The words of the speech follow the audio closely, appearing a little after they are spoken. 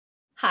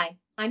Hi,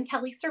 I'm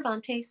Kelly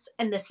Cervantes,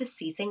 and this is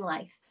Seizing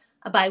Life,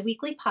 a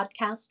bi-weekly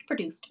podcast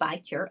produced by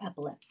Cure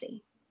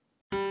Epilepsy.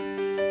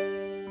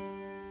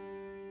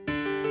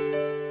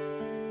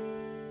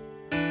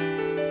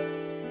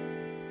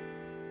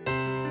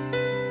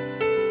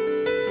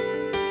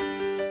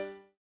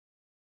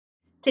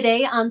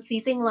 Today on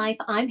Seizing Life,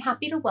 I'm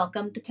happy to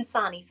welcome the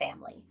Tassani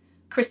family.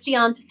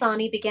 Christiane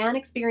Tassani began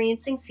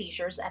experiencing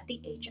seizures at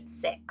the age of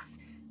 6.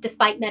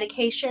 Despite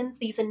medications,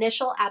 these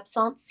initial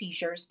absence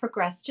seizures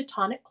progressed to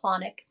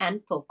tonic-clonic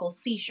and focal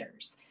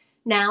seizures.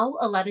 Now,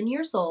 11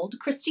 years old,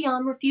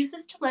 Christiane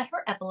refuses to let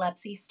her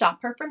epilepsy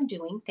stop her from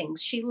doing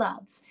things she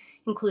loves,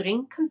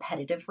 including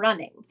competitive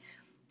running.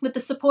 With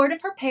the support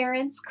of her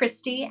parents,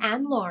 Christy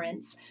and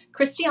Lawrence,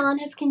 Christiane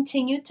has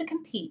continued to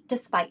compete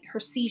despite her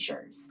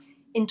seizures.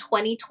 In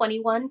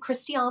 2021,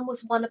 Christiane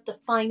was one of the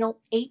final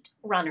 8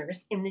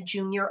 runners in the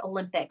Junior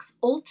Olympics,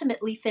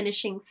 ultimately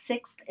finishing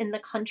 6th in the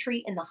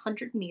country in the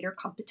 100-meter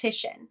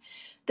competition.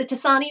 The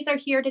Tassanis are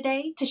here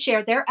today to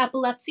share their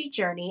epilepsy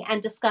journey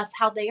and discuss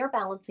how they are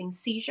balancing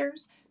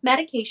seizures,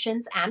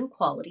 medications, and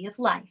quality of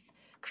life.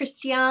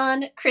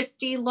 Christiane,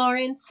 Christy,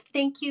 Lawrence,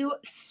 thank you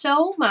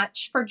so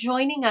much for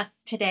joining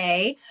us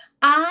today.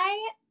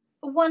 I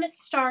want to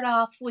start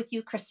off with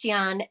you,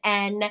 Christiane,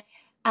 and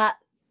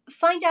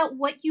find out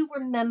what you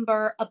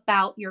remember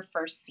about your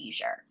first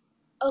seizure.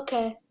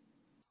 Okay.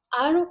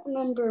 I don't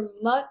remember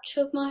much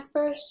of my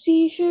first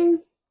seizure,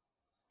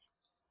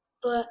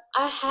 but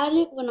I had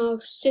it when I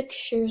was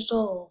 6 years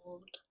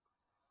old.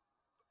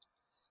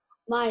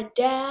 My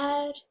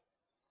dad,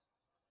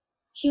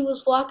 he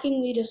was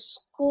walking me to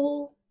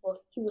school.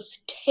 Well, he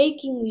was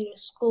taking me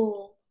to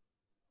school.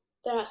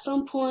 Then at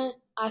some point,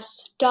 I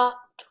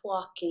stopped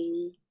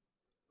walking.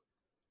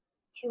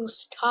 He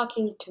was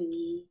talking to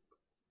me,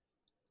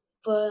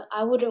 but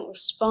I wouldn't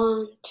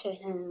respond to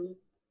him.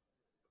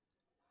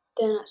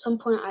 Then at some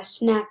point, I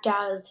snapped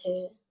out of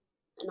it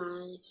and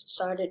I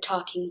started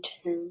talking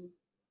to him.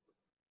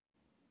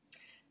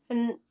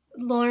 And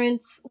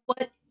Lawrence,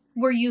 what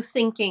were you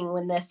thinking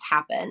when this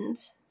happened?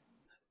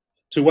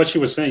 To what she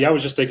was saying, I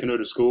was just taking her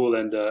to school,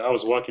 and I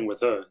was walking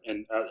with her,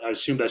 and I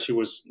assumed that she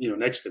was,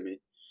 next to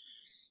me.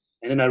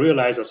 And then I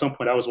realized at some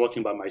point I was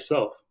walking by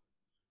myself.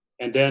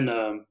 And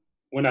then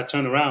when I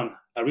turned around,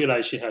 I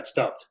realized she had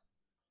stopped.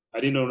 I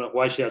didn't know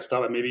why she had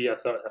stopped. Maybe I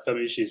thought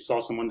maybe she saw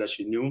someone that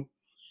she knew.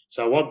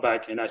 So I walked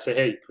back and I said,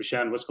 "Hey,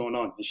 Christiane, what's going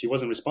on?" And she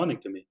wasn't responding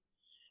to me.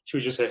 She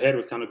was just her head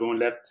was kind of going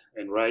left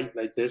and right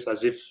like this,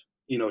 as if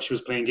she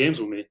was playing games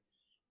with me.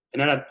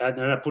 And then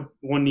I put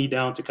one knee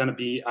down to kind of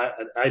be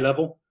at eye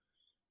level.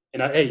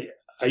 And hey,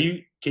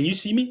 can you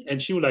see me?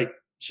 And she was like,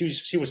 she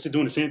was still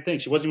doing the same thing.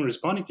 She wasn't even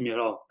responding to me at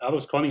all. I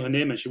was calling her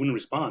name and she wouldn't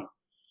respond.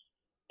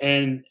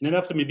 And then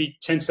after maybe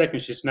 10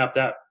 seconds, she snapped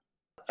out.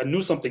 I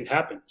knew something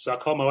happened. So I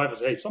called my wife and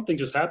said, "Hey, something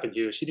just happened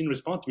here." She didn't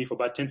respond to me for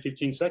about 10,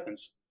 15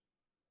 seconds.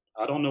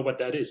 I don't know what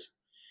that is.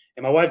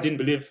 And my wife she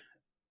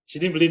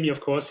didn't believe me, of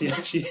course.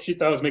 She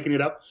thought I was making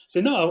it up. I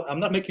said, "No, I'm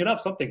not making it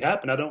up. Something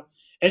happened. I don't."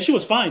 And she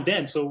was fine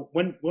then. So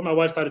when my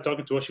wife started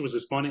talking to her, she was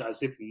responding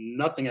as if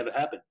nothing ever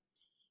happened.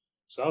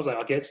 So I was like,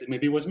 okay,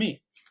 maybe it was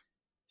me.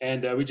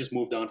 And we just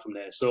moved on from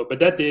there. So, but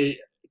that day,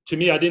 to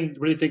me, I didn't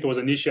really think it was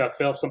an issue. I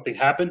felt something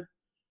happened,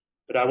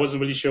 but I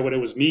wasn't really sure whether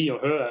it was me or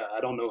her. I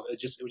don't know.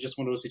 It was just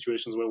one of those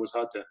situations where it was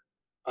hard to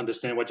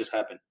understand what just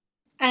happened.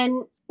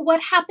 And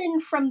what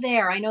happened from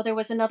there? I know there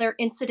was another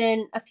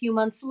incident a few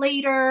months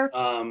later.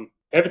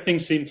 Everything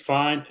seemed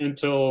fine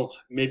until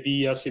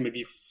maybe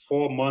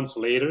 4 months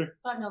later.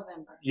 About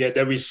November. Yeah,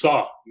 that we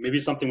saw maybe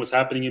something was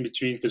happening in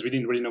between because we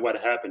didn't really know what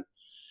had happened.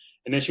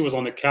 And then she was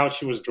on the couch.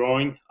 She was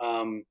drawing.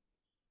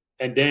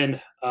 And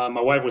then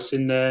my wife was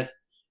sitting there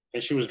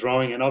and she was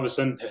drawing, and all of a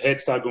sudden her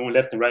head started going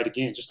left and right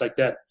again, just like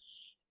that.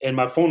 And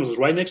my phone was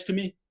right next to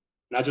me,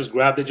 and I just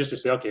grabbed it just to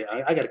say, okay,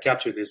 I got to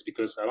capture this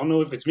because I don't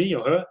know if it's me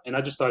or her. And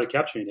I just started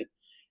capturing it.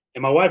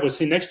 And my wife was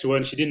sitting next to her,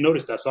 and she didn't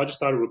notice that, so I just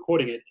started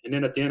recording it. And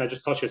then at the end, I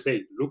just touched her,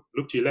 say,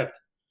 look to your left.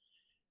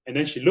 And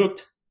then she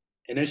looked,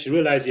 and then she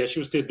realized, yeah, she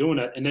was still doing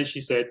that. And then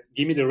she said,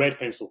 "Give me the red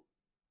pencil."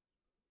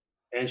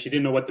 And she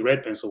didn't know what the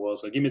red pencil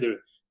was. So give me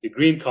the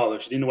green color.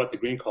 She didn't know what the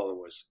green color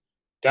was.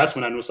 That's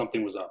when I knew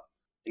something was up.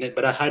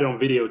 But I had it on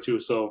video too.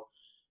 So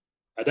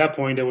at that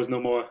point, there was no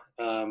more,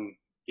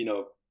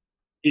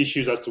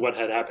 issues as to what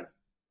had happened.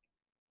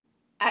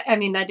 I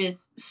mean, that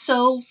is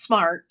so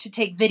smart to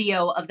take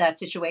video of that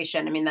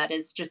situation. I mean, that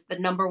is just the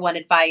number one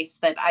advice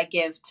that I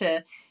give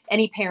to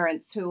any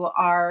parents who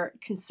are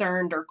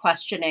concerned or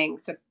questioning.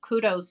 So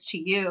kudos to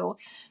you.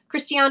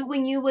 Christiane,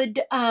 when you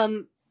would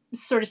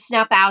sort of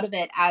snap out of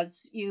it,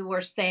 as you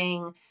were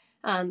saying,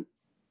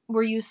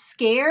 were you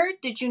scared?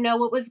 Did you know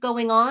what was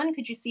going on?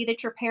 Could you see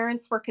that your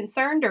parents were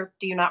concerned, or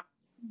do you not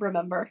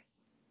remember?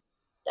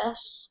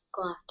 That's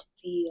going to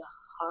be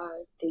a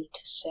hard thing to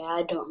say.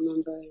 I don't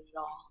remember it at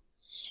all.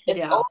 If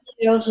Yeah. only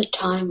there was a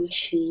time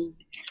machine.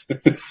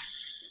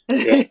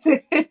 Yeah.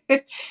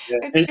 Yeah.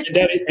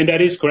 And that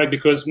is correct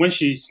because when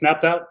she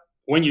snapped out,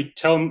 when you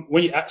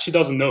she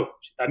doesn't know.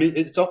 I mean,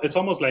 it's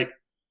almost like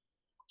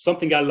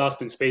something got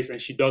lost in space,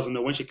 and she doesn't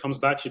know. When she comes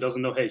back, she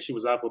doesn't know, hey, she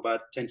was out for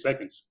about 10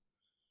 seconds.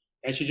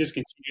 And she just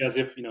continued as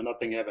if,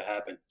 nothing ever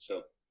happened.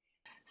 So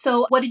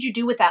what did you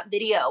do with that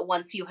video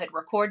once you had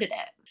recorded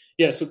it?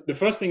 Yeah, so the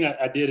first thing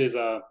I did is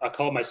I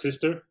called my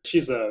sister.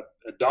 She's a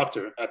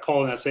doctor. I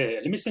called and I said, hey,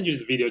 let me send you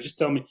this video. Just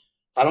tell me,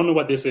 I don't know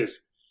what this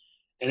is.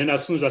 And then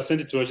as soon as I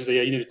sent it to her, she said,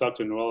 yeah, you need to talk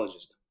to a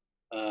neurologist.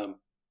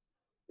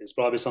 There's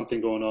probably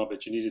something going on,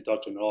 but you need to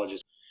talk to a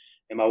neurologist.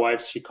 And my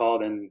wife, she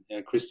called, and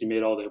Christy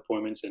made all the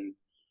appointments. And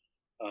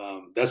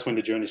that's when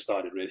the journey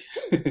started,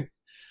 really.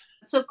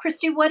 So,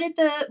 Christy,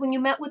 when you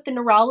met with the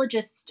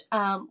neurologist,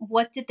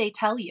 what did they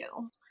tell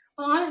you?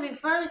 Well, honestly,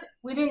 first,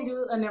 we didn't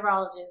do a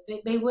neurologist.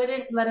 They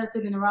wouldn't let us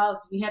do the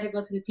neurologist. We had to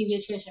go to the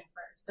pediatrician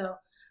first. So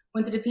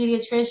went to the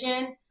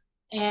pediatrician,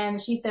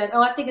 and she said,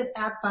 oh, I think it's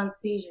absence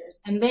seizures.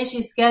 And then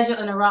she scheduled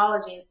a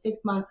neurologist 6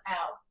 months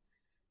out.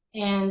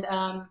 And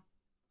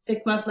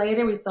 6 months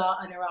later, we saw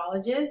a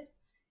neurologist,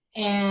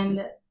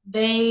 and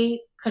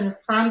they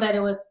confirmed that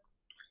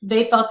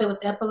they felt there was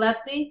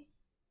epilepsy.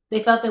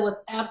 They felt there was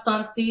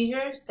absence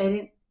seizures. They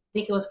didn't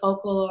think it was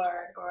focal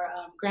or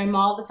grand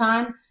mal at the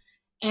time.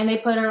 And they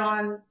put her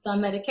on some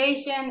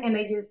medication, and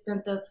they just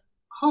sent us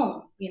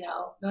home.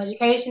 No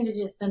education, they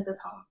just sent us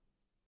home.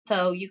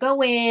 So you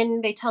go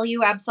in, they tell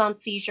you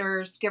absence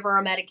seizures, give her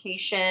a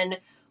medication.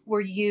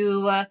 Were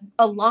you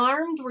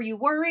alarmed? Were you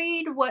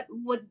worried? What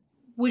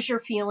was your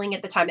feeling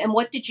at the time? And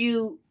what did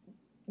you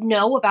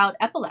know about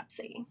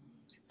epilepsy?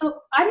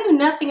 So I knew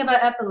nothing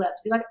about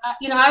epilepsy.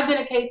 I've been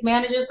a case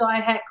manager, so I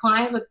had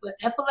clients with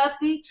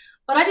epilepsy,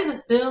 but I just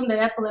assumed that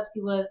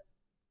epilepsy was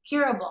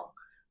curable.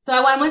 So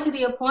when I went to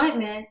the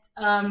appointment,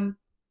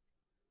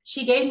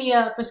 she gave me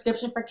a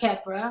prescription for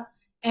Keppra,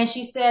 and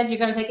she said, you're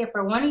going to take it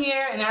for 1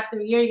 year, and after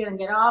a year, you're going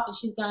to get off, and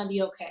she's going to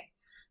be okay.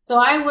 So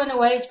I went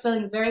away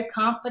feeling very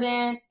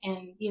confident,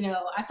 and,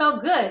 I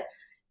felt good.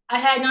 I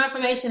had no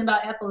information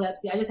about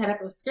epilepsy. I just had a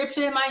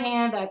prescription in my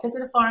hand that I took to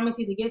the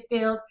pharmacy to get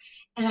filled,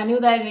 and I knew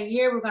that in a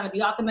year, we're going to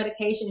be off the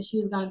medication, and she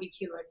was going to be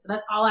cured. So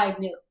that's all I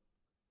knew.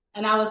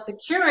 And I was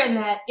secure in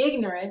that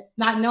ignorance,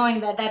 not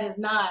knowing that is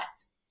not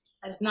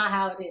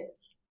how it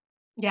is.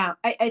 Yeah,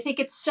 I think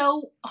it's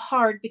so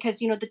hard because,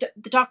 the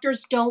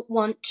doctors don't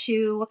want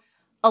to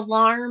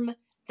alarm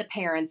the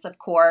parents, of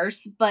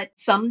course, but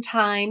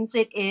sometimes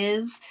it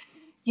is,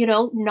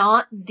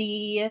 not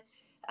the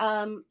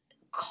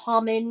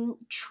common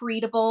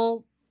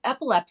treatable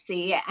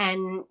epilepsy.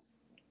 And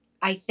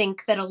I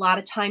think that a lot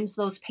of times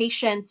those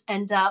patients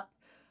end up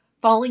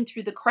falling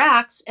through the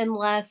cracks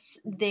unless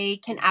they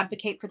can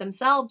advocate for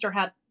themselves or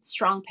have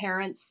strong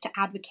parents to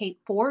advocate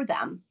for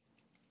them.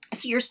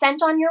 So you're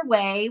sent on your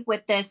way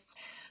with this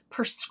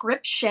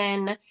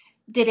prescription.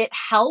 Did it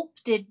help?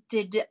 Did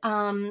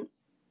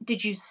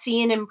you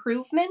see an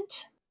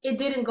improvement? It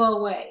didn't go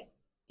away.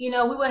 We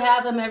would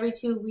have them every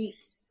 2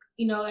 weeks,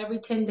 every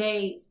 10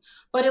 days.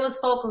 But it was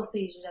focal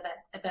seizures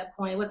at that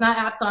point. It was not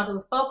absence, it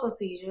was focal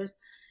seizures.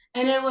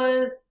 And it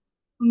was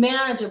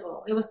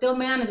manageable. It was still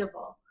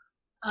manageable.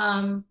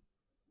 And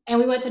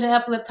we went to the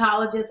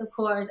epileptologist, of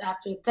course,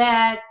 after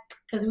that,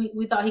 because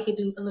we thought he could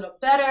do a little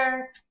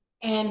better.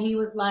 And he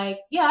was like,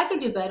 yeah, I can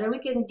do better. We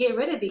can get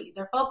rid of these.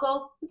 They're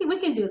focal. We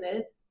can do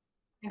this.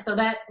 And so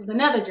that was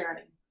another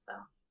journey.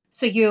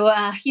 So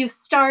you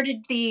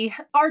started the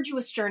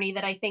arduous journey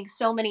that I think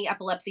so many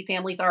epilepsy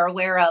families are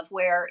aware of,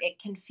 where it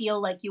can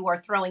feel like you are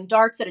throwing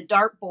darts at a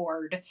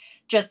dartboard,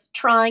 just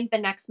trying the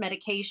next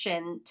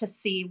medication to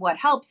see what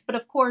helps. But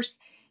of course,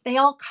 they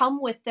all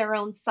come with their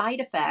own side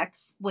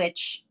effects,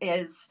 which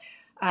is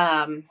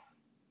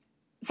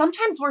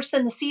sometimes worse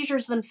than the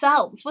seizures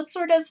themselves. What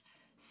sort of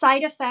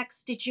side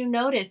effects did you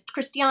notice?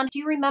 Christiane, do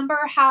you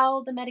remember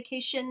how the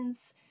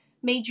medications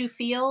made you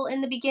feel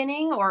in the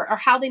beginning, or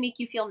how they make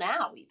you feel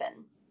now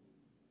even?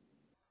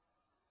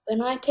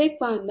 When I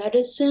take my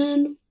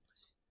medicine,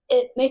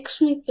 it makes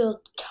me feel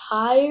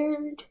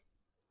tired.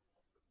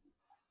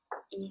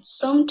 And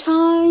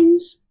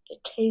sometimes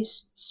it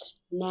tastes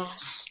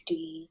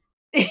nasty.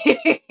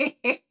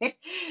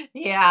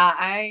 Yeah,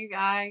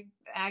 I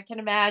can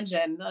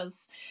imagine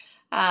those.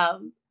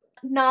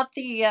 Not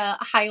the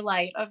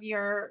highlight of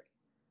your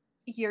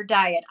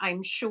diet,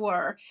 I'm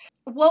sure.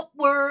 What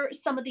were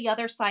some of the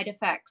other side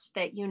effects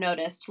that you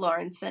noticed,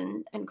 Lawrence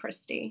and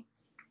Christy?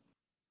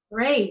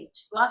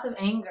 Rage, lots of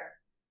anger.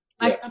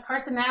 Like a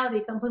personality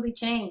completely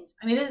changed.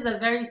 I mean, this is a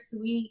very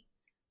sweet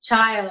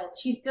child.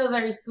 She's still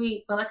very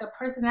sweet, but like a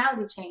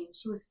personality change.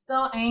 She was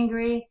so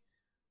angry,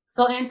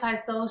 so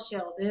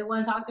antisocial. They didn't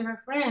want to talk to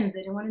her friends.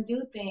 They didn't want to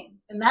do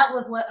things. And that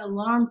was what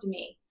alarmed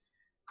me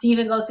to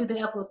even go see the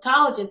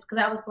epileptologist, because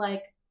I was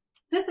like,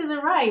 this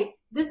isn't right.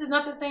 This is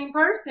not the same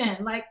person.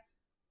 Like,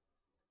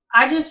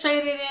 I just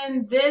traded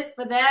in this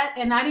for that,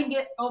 and we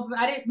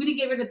didn't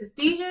get rid of the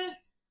seizures,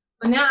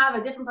 but now I have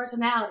a different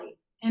personality.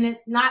 And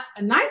it's not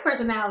a nice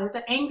personality. It's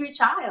an angry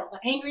child, an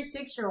angry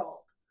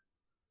 6-year-old.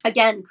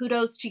 Again,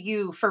 kudos to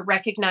you for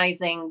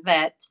recognizing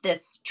that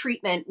this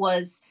treatment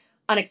was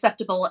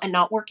unacceptable and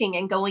not working,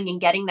 and going and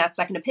getting that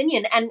second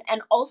opinion. And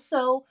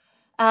also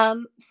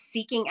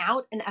seeking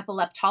out an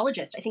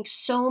epileptologist. I think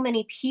so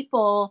many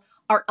people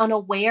are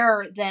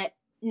unaware that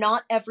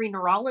not every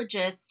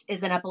neurologist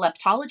is an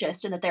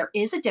epileptologist and that there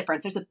is a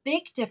difference. There's a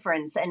big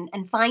difference, and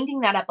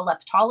finding that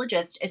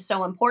epileptologist is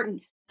so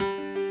important.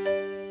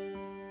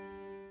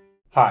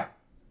 Hi,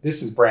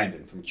 this is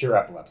Brandon from Cure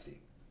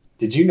Epilepsy.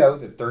 Did you know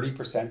that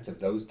 30% of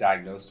those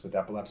diagnosed with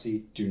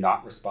epilepsy do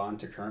not respond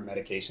to current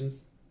medications?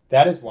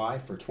 That is why,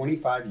 for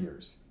 25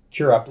 years,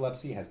 Cure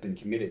Epilepsy has been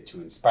committed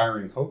to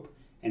inspiring hope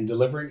and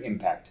delivering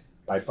impact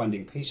by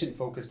funding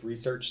patient-focused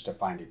research to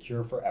find a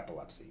cure for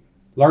epilepsy.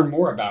 Learn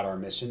more about our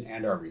mission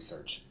and our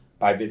research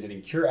by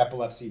visiting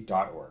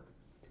cureepilepsy.org.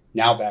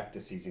 Now back to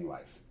Seizing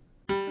Life.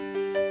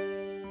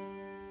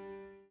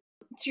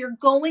 So you're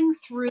going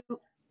through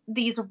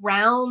these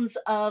rounds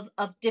of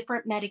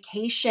different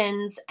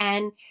medications,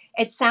 and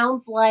it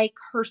sounds like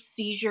her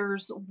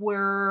seizures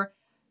were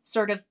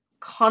sort of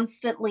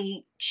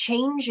constantly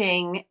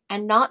changing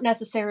and not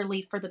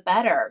necessarily for the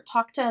better.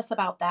 Talk to us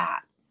about that.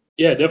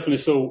 Yeah, definitely.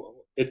 So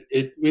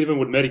even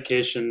with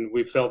medication,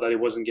 we felt that it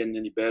wasn't getting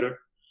any better.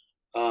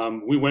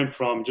 We went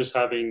from just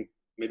having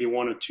maybe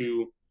 1 or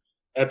 2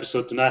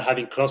 episodes to not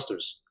having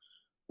clusters,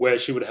 where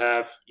she would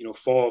have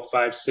 4,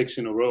 5, 6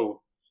 in a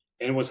row,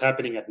 and it was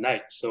happening at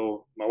night.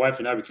 So my wife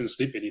and I, we couldn't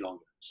sleep any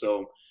longer.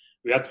 So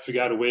we had to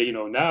figure out a way.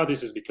 Now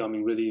this is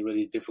becoming really,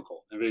 really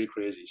difficult and really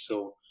crazy.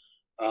 So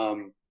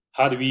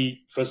how do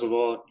we, first of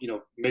all,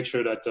 make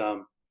sure that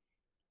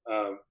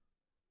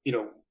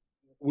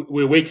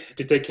we're awake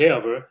to take care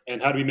of her,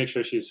 and how do we make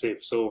sure she's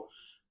safe? So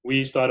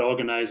we started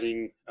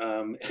organizing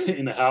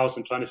in the house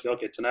and trying to say,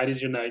 okay, tonight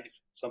is your night. If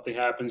something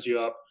happens,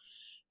 you're up.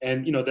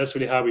 And, that's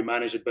really how we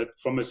manage it. But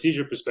from a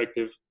seizure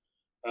perspective,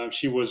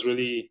 she was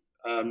really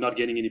not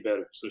getting any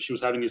better. So she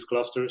was having these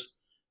clusters.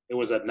 It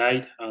was at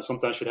night.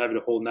 Sometimes she'd have it the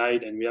whole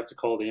night, and we have to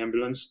call the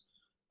ambulance.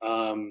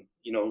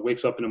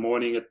 Wakes up in the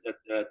morning at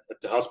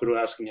the hospital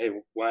asking, hey,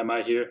 why am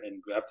I here?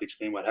 And we have to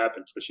explain what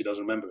happened, but she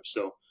doesn't remember.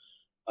 So,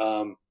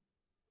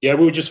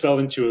 we just fell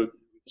into a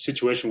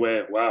situation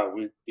where, wow,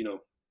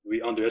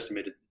 we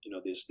underestimated,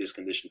 this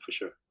condition for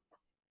sure.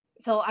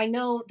 So I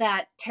know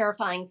that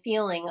terrifying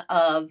feeling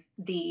of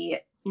the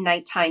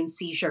nighttime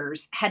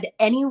seizures. Had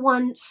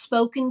anyone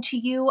spoken to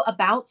you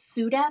about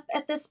SUDEP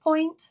at this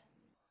point?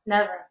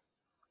 Never.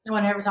 No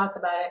one ever talks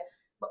about it.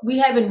 We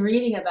had been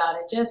reading about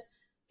it just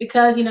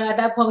because, at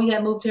that point we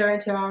had moved her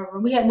into our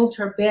room. We had moved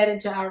her bed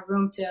into our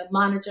room to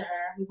monitor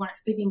her. We weren't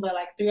sleeping but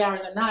like 3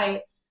 hours a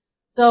night.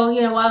 So,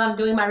 while I'm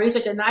doing my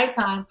research at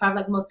nighttime,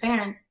 probably like most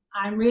parents,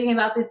 I'm reading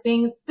about this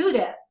thing,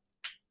 SUDEP.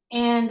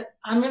 And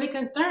I'm really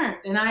concerned.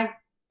 And I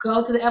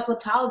go to the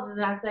epileptologist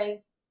and I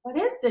say, what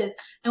is this?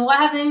 And why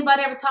hasn't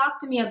anybody ever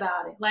talked to me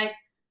about it? Like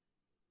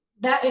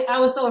that, I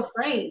was so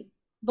afraid.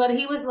 But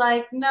he was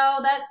like, no,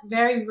 that's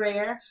very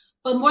rare.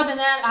 But more than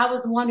that, I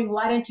was wondering,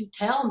 why didn't you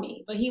tell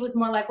me? But he was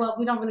more like, well,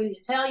 we don't really need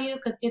to tell you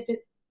because if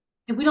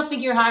we don't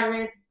think you're high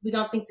risk, we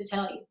don't think to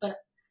tell you. But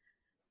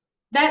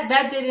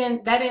that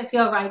didn't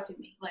feel right to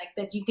me. Like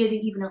that you didn't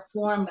even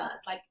inform us.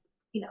 Like,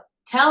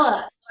 tell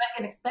us so I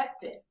can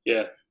expect it.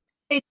 Yeah.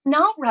 It's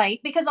not right,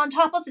 because on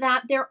top of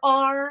that, there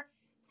are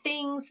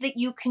things that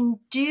you can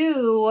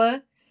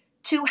do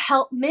to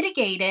help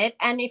mitigate it.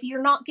 And if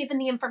you're not given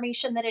the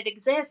information that it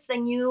exists,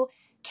 then you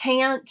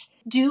can't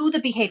do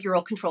the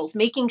behavioral controls,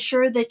 making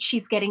sure that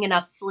she's getting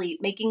enough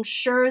sleep, making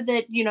sure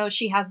that,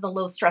 she has the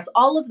low stress,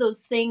 all of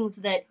those things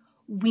that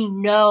we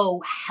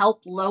know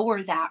help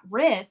lower that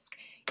risk.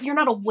 You're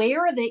not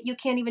aware of it, you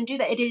can't even do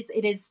that.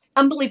 It is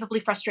unbelievably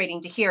frustrating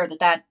to hear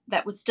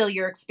that was still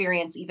your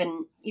experience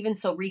even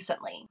so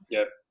recently.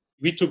 Yeah,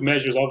 we took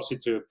measures obviously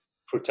to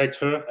protect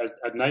her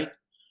at night,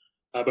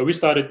 but we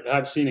started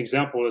seeing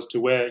examples as to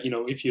where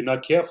if you're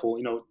not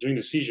careful, during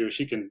the seizure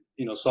she can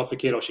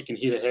suffocate or she can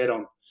hit her head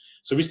on.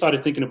 So we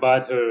started thinking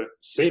about her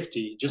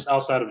safety just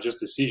outside of just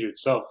the seizure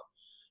itself.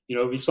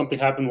 If something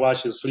happened while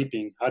she was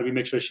sleeping, how do we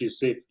make sure she's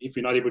safe if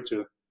you're not able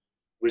to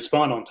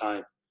respond on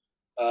time?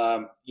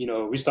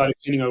 We started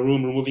cleaning her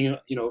room, removing,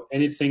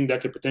 anything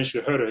that could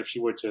potentially hurt her if she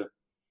were to,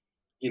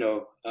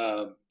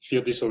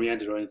 feel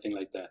disoriented or anything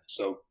like that.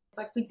 So,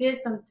 like we did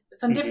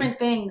some different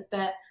things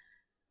that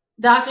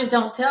doctors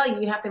don't tell you.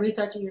 You have to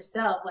research it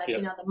yourself. Like,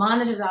 the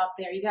monitors out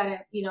there, you got to,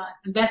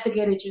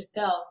 investigate it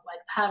yourself, like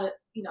how to,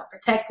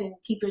 protect and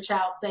keep your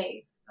child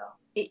safe. So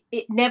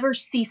it never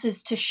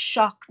ceases to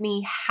shock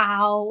me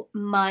how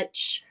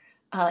much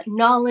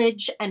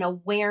knowledge and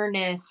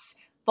awareness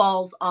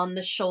falls on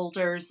the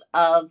shoulders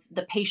of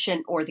the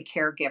patient or the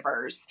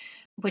caregivers,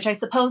 which I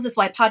suppose is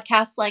why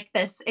podcasts like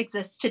this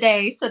exist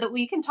today, so that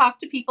we can talk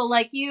to people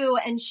like you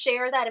and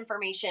share that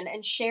information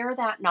and share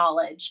that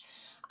knowledge.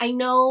 I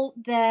know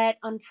that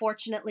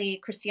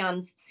unfortunately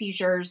Christiane's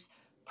seizures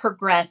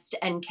progressed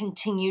and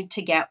continued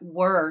to get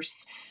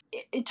worse.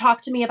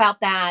 Talk to me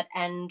about that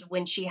and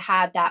when she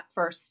had that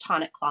first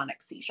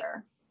tonic-clonic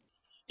seizure.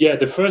 Yeah,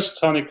 the first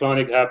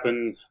tonic-clonic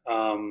happened,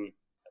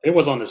 it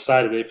was on a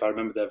Saturday, if I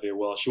remember that very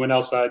well. She went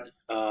outside.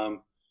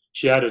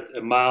 She had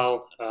a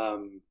mild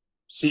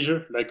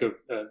seizure, like a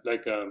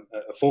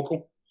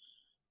focal,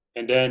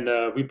 and then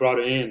we brought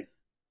her in.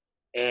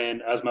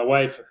 And as my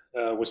wife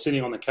was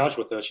sitting on the couch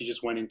with her, she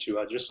just went into.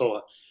 I just saw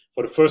her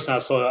for the first time. I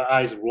saw her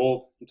eyes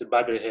roll into the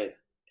back of her head,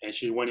 and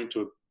she went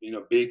into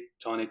a big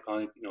tonic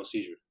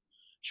seizure.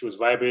 She was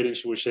vibrating.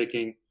 She was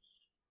shaking.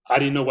 I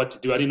didn't know what to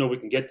do. I didn't know we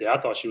can get there. I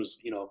thought she was,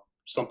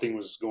 something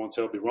was going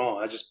terribly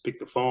wrong. I just picked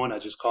the phone. I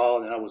just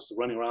called, and I was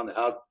running around the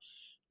house,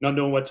 not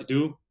knowing what to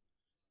do.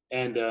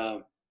 And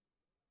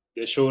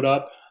they showed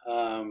up.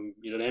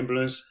 The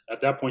ambulance.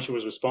 At that point, she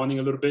was responding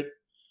a little bit.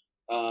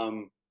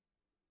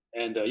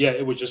 And yeah,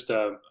 it was just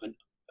an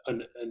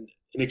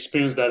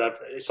experience that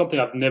it's something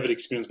I've never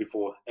experienced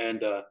before,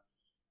 and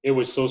it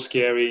was so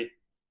scary.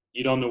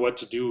 You don't know what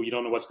to do. You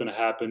don't know what's going to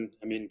happen.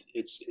 I mean,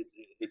 it's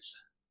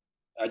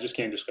I just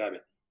can't describe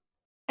it.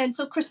 And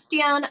so,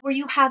 Christian, were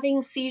you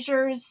having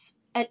seizures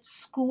at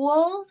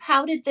school?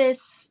 How did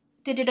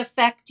it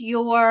affect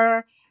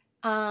your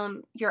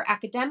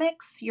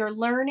academics, your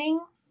learning?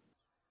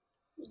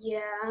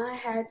 Yeah, I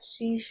had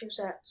seizures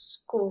at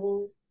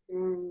school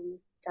and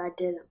I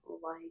didn't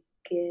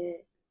like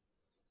it.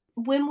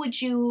 When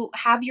would you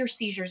have your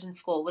seizures in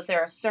school? Was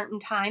there a certain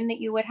time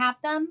that you would have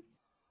them?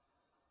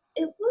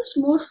 It was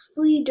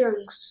mostly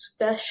during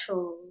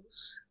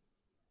specials.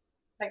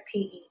 Like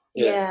PE.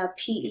 Yeah,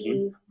 PE.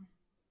 Mm-hmm.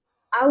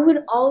 I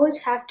would always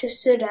have to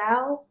sit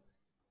out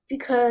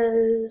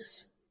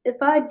because if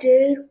I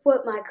did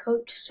what my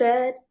coach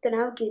said, then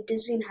I would get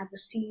dizzy and have a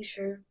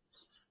seizure.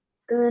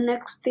 Then the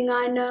next thing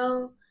I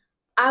know,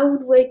 I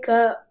would wake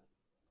up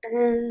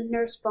in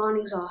Nurse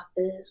Bonnie's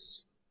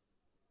office.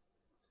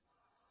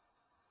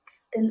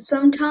 Then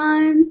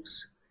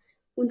sometimes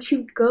when she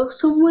would go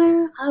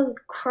somewhere, I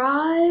would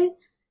cry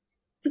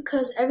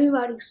because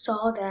everybody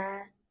saw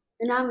that,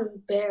 and I'm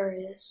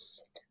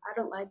embarrassed. I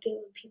don't like it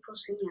when people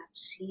see me have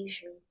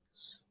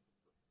seizures.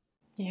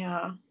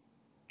 Yeah,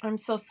 I'm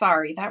so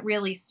sorry. That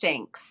really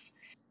stinks.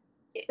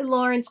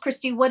 Lawrence,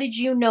 Christy, what did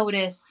you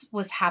notice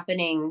was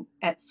happening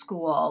at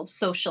school,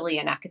 socially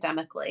and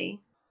academically?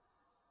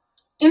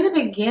 In the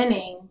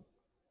beginning,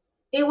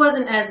 it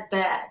wasn't as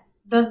bad.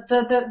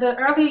 The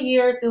earlier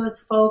years, it was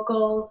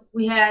focals.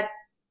 We had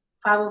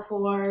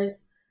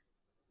 504s.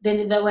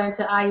 Then they went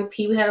into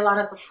IEP. We had a lot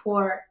of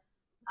support.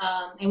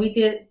 And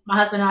my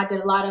husband and I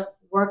did a lot of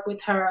work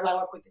with her, a lot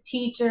of work with the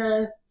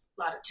teachers,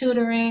 a lot of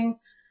tutoring.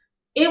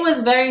 It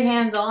was very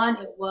hands-on,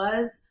 it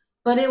was,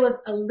 but it was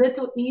a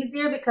little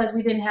easier because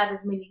we didn't have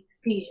as many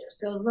seizures.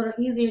 So it was a little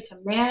easier to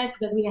manage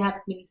because we didn't have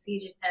as many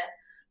seizures at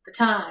the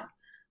time.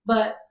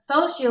 But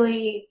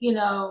socially,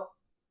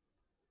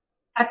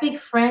 I think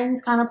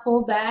friends kind of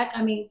pulled back.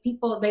 I mean,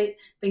 people, they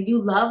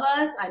do love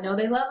us. I know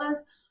they love us,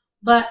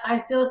 but I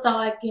still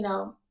saw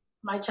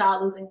my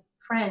child losing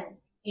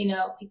friends,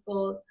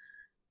 people,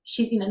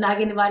 not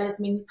getting invited to as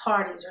many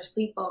parties or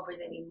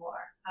sleepovers anymore.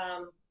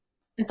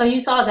 And so you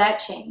saw that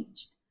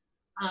changed.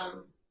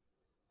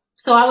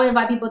 So I would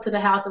invite people to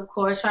the house, of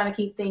course, trying to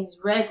keep things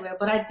regular,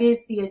 but I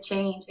did see a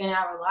change in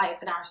our life,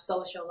 in our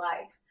social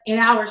life. In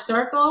our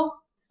circle,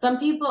 some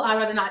people, I'd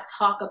rather not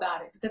talk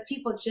about it because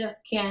people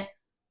just can't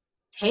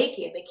take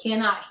it. They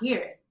cannot hear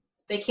it.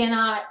 They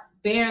cannot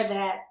bear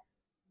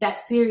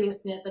that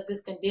seriousness of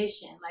this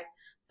condition.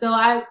 So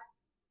I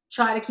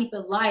try to keep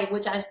it light,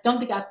 which I don't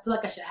think I feel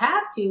like I should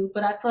have to,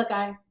 but I feel like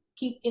I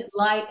keep it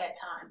light at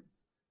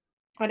times.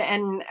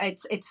 And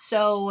it's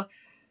so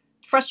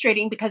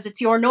frustrating because it's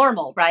your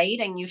normal, right?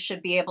 And you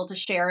should be able to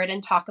share it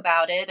and talk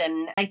about it.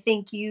 And I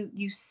think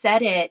you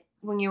said it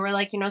when you were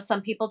like,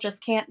 some people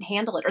just can't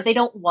handle it or they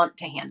don't want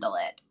to handle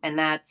it. And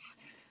that's,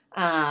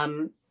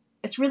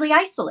 it's really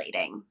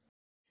isolating.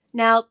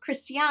 Now,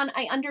 Christian,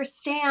 I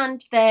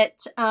understand that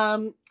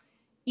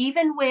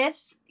even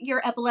with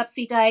your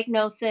epilepsy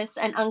diagnosis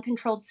and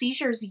uncontrolled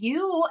seizures,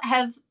 you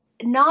have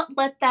not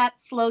let that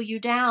slow you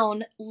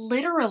down,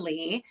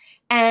 literally,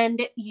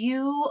 and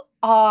you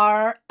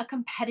are a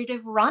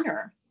competitive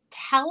runner.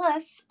 Tell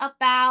us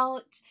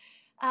about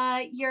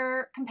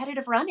your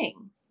competitive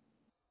running.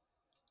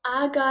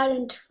 I got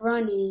into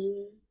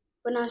running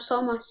when I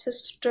saw my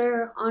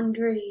sister,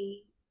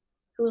 Andre,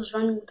 who was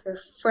running with her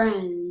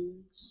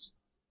friends.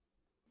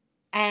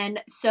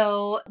 And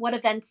so what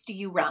events do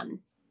you run?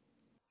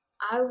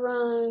 I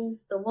run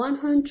the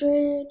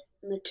 100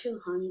 and the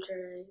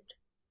 200.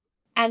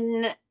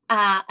 And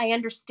I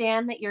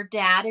understand that your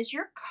dad is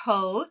your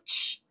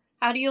coach.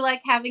 How do you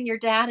like having your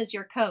dad as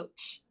your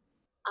coach?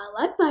 I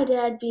like my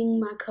dad being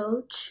my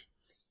coach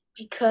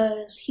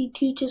because he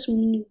teaches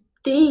me new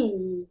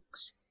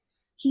things.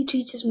 He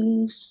teaches me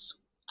new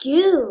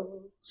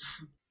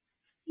skills.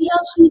 He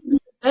helps me be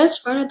the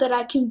best runner that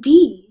I can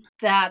be.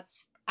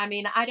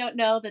 I don't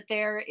know that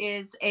there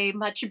is a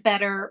much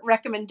better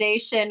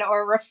recommendation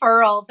or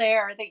referral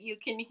there that you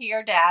can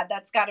hear, Dad.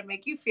 That's got to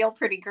make you feel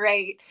pretty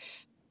great.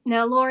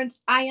 Now, Lawrence,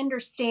 I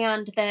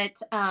understand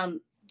that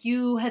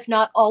you have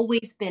not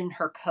always been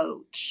her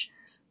coach.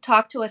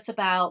 Talk to us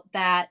about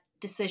that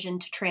decision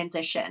to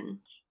transition.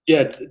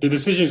 Yeah, the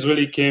decisions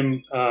really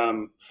came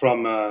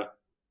from a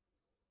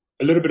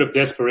little bit of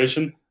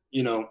desperation.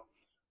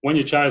 When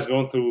your child is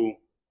going through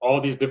all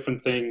these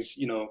different things,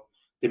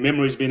 the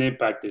memory is being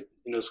impacted.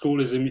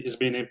 School is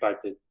being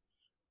impacted.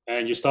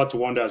 and you start to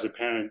wonder as a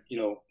parent,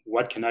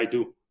 what can I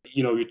do?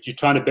 You're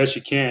trying the best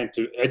you can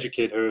to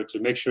educate her to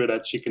make sure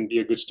that she can be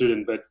a good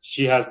student, but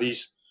she has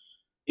these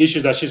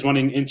issues that she's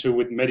running into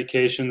with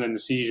medication and the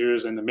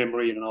seizures and the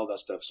memory and all that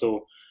stuff.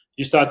 So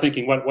you start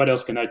thinking, what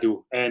else can I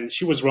do? And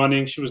she was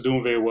running, she was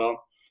doing very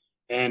well,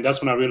 and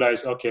that's when I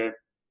realized, okay,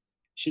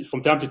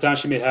 from time to time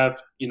she may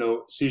have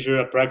seizure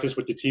at practice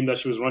with the team that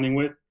she was running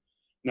with,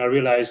 and I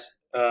realized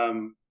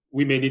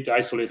we may need to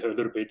isolate her a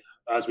little bit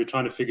as we're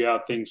trying to figure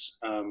out things,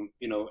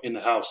 in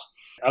the house.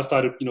 I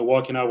started,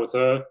 walking out with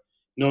her,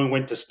 knowing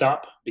when to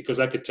stop because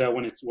I could tell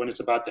when it's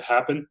about to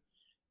happen,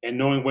 and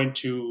knowing when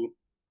to,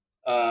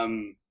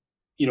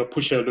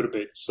 push her a little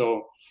bit.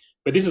 So,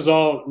 but this is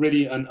all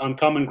really an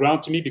uncommon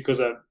ground to me because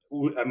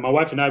my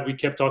wife and we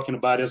kept talking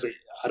about it.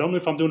 I don't know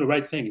if I'm doing the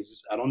right thing.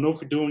 I don't know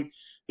if we're doing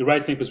the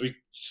right thing because we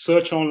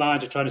search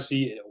online to try to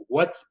see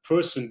what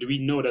person do we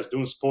know that's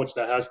doing sports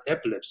that has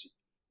epilepsy.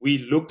 We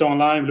looked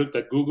online, looked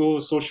at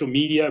Google, social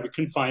media. We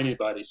couldn't find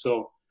anybody.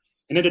 So,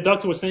 and then the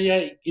doctor was saying,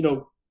 yeah,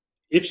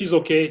 if she's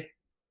okay,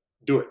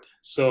 do it.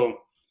 So,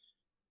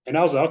 and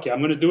I was like, okay, I'm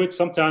going to do it.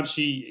 Sometimes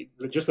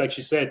just like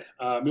she said,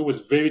 it was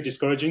very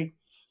discouraging.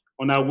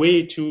 On our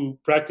way to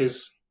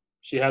practice,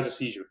 she has a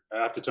seizure.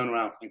 I have to turn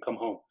around and come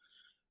home.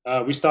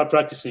 We start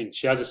practicing.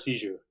 She has a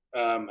seizure.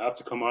 I have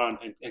to come around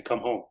and come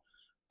home.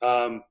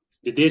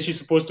 The day she's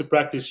supposed to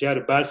practice, she had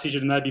a bad seizure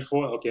the night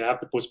before. Okay, I have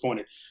to postpone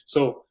it.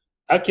 So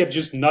I kept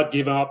just not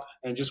giving up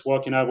and just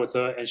walking out with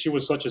her. And she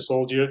was such a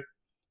soldier,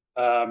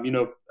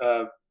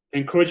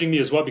 encouraging me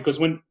as well, because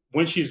when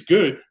she's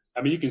good,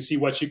 you can see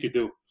what she could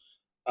do.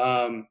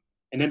 And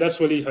then that's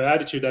really her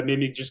attitude that made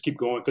me just keep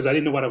going because I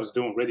didn't know what I was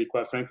doing, really,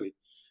 quite frankly.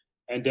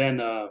 And then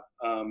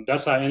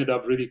that's how I ended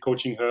up really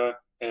coaching her,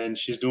 and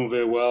she's doing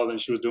very well, and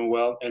she was doing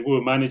well. And we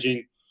were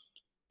managing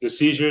the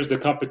seizures, the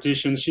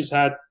competitions. She's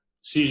had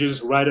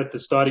seizures right at the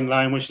starting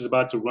line when she's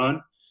about to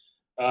run.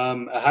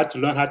 I had to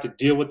learn how to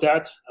deal with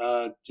that,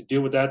 and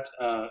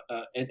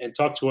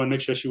talk to her and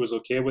make sure she was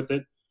okay with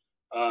it.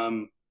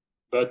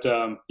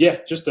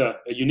 Just a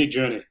unique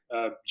journey,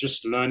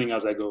 just learning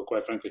as I go,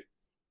 quite frankly.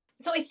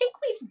 So I think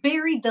we've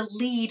buried the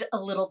lead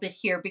a little bit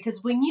here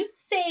because when you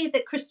say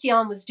that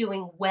Christiane was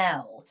doing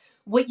well,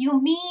 what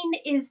you mean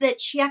is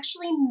that she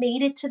actually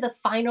made it to the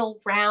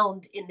final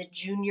round in the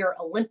Junior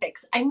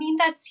Olympics.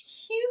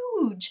 That's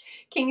huge.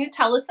 Can you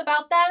tell us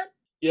about that?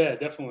 Yeah,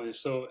 definitely.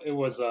 So it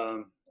was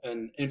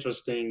an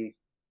interesting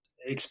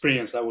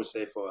experience, I would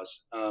say, for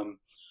us,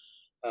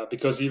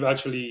 because we've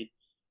actually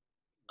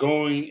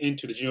going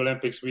into the Junior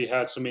Olympics, we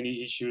had so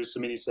many issues,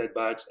 so many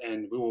setbacks,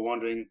 and we were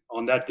wondering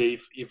on that day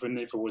even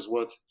if it was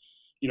worth,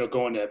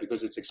 going there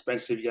because it's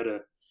expensive. You got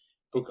to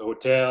book a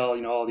hotel,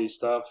 all these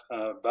stuff,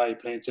 buy a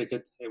plane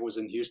ticket. It was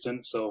in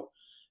Houston, so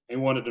we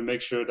wanted to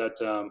make sure that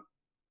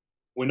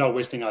we're not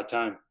wasting our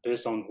time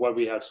based on what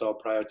we had saw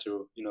prior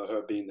to,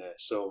 her being there.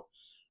 So,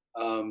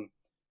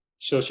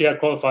 so she had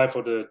qualified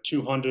for the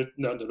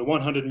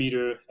 100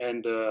 meter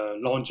and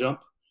long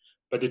jump.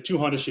 But the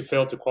 200, she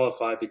failed to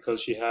qualify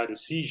because she had a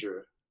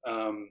seizure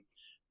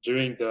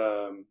during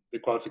the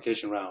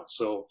qualification round.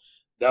 So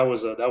that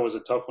was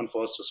a tough one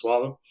for us to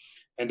swallow.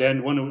 And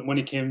then when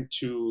it came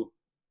to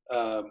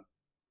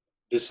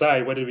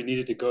decide whether we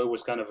needed to go, it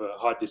was kind of a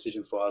hard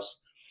decision for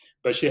us.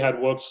 But she had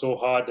worked so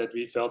hard that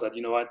we felt that,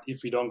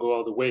 if we don't go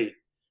all the way,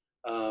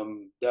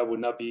 that would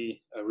not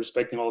be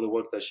respecting all the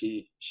work that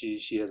she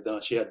had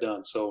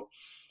done. So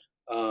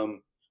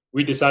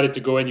we decided to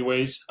go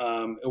anyways.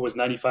 It was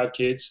 95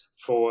 kids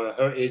for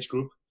her age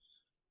group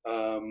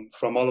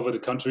from all over the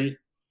country,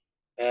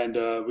 and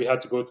we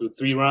had to go through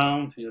 3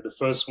 rounds. The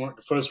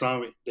first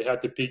round they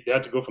had to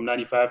go from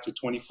 95 to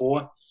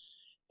 24,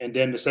 and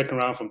then the second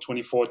round from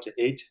 24 to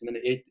 8, and then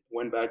the 8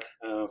 went back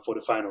for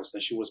the finals,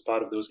 and she was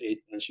part of those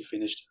 8, and she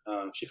finished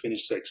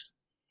 6th.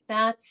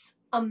 That's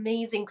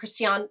amazing,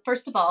 Christiane.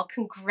 First of all,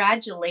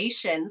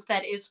 congratulations.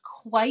 That is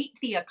quite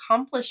the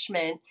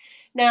accomplishment.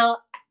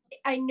 Now,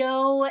 I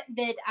know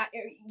that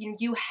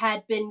you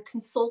had been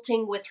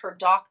consulting with her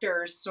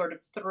doctors sort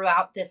of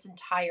throughout this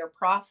entire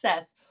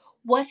process.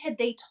 What had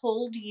they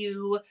told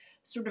you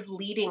sort of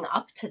leading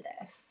up to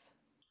this?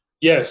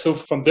 Yeah, so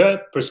from their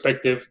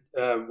perspective,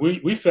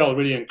 we felt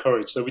really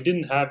encouraged. So we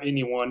didn't have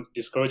anyone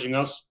discouraging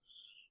us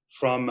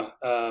from,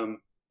 for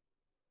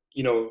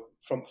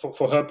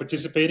her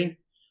participating.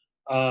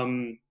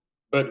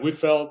 But we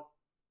felt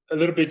a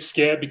little bit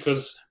scared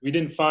because we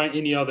didn't find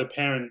any other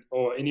parent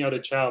or any other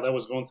child that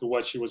was going through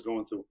what she was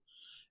going through.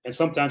 And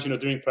sometimes,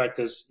 during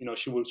practice,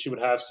 she would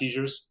have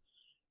seizures,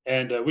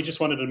 and we just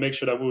wanted to make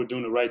sure that we were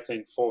doing the right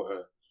thing for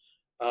her.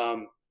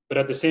 But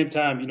at the same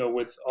time,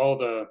 with all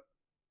the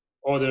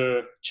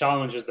other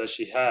challenges that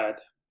she had,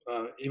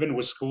 even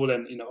with school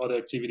and other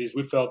activities,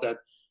 we felt that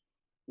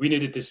we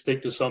needed to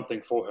stick to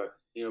something for her.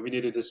 We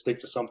needed to stick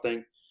to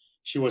something.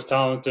 She was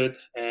talented,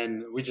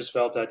 and we just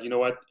felt that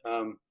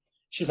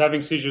she's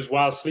having seizures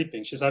while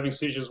sleeping. She's having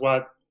seizures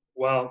while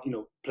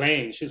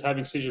playing. She's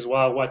having seizures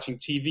while watching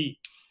TV.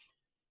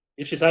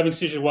 If she's having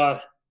seizures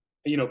while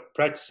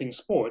practicing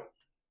sport,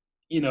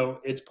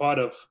 it's part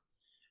of,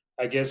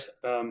 I guess,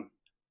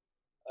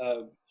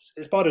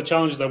 it's part of the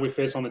challenges that we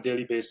face on a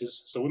daily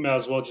basis. So we may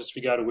as well just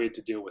figure out a way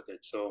to deal with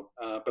it. So,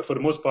 but for the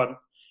most part,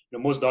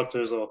 most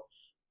doctors or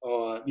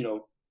or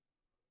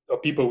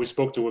people we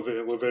spoke to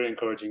were very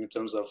encouraging in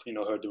terms of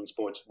her doing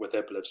sports with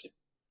epilepsy.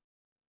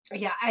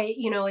 Yeah,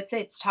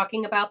 it's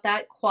talking about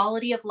that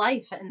quality of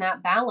life and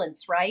that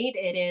balance, right?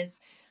 It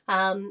is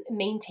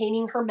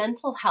maintaining her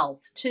mental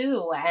health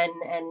too,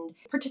 and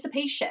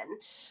participation.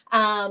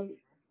 Um,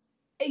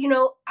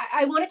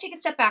 I want to take a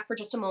step back for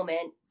just a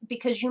moment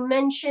because you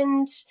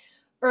mentioned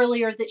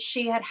earlier that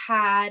she had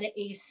had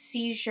a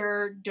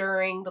seizure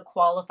during the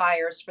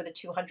qualifiers for the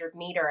 200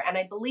 meter, and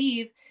I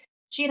believe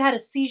she had had a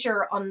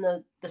seizure on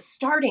the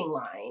starting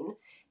line,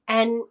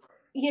 and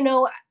you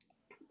know,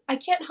 I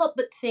can't help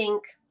but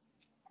think,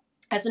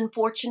 as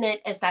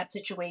unfortunate as that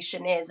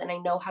situation is, and I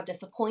know how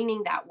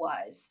disappointing that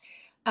was,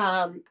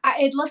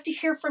 I'd love to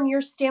hear from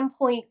your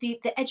standpoint the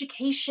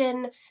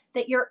education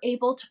that you're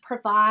able to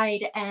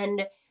provide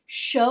and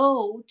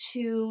show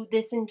to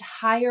this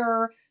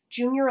entire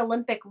junior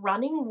Olympic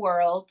running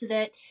world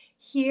that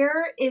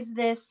here is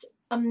this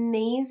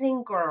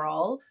amazing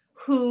girl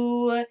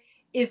who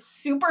is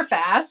super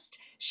fast.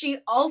 She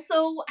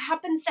also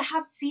happens to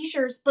have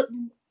seizures, but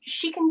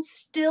she can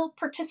still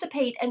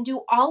participate and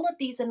do all of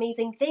these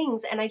amazing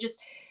things. And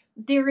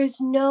there is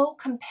no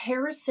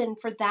comparison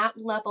for that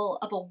level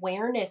of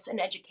awareness and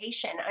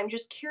education. I'm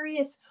just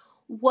curious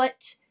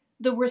what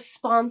the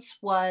response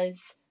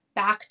was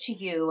back to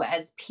you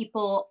as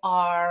people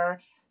are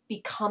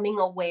becoming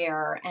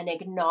aware and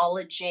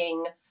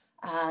acknowledging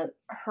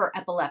her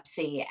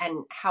epilepsy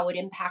and how it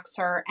impacts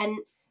her, and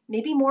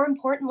maybe more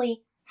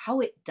importantly, how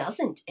it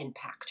doesn't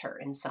impact her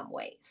in some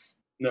ways.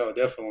 No,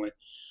 definitely.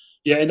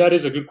 Yeah, and that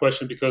is a good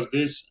question because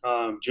this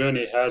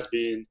journey has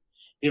been,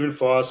 even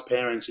for us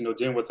parents,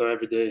 dealing with her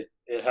every day,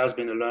 it has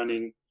been a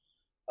learning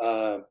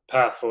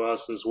path for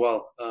us as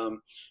well.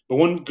 But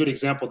one good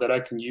example that I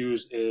can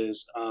use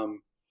is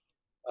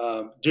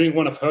during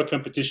one of her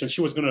competitions,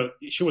 she was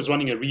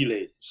running a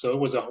relay, so it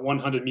was a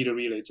 100-meter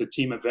relay. It's a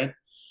team event,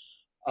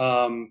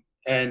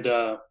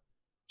 and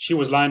she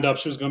was lined up.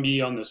 She was going to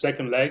be on the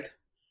second leg,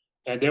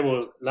 and they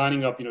were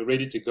lining up,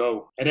 ready to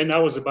go. And then I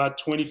was about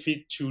 20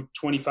 feet to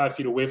 25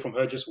 feet away from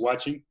her, just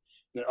watching.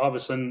 And all of a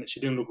sudden, she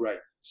didn't look right.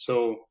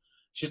 So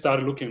she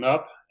started looking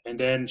up, and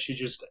then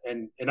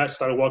and I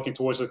started walking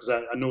towards her because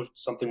I knew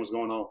something was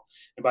going on.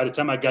 And by the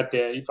time I got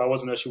there, if I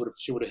wasn't there,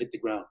 she would have hit the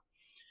ground.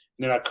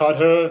 And then I caught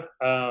her.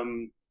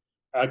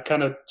 I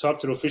kind of talked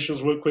to the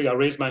officials real quick. I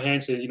raised my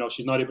hand, said,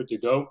 she's not able to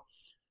go.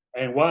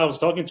 And while I was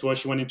talking to her,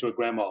 she went into a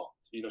grandma.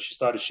 She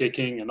started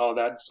shaking and all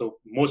that. So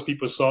most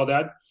people saw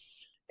that.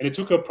 And it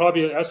took her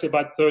probably, I'd say,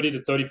 about 30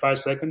 to 35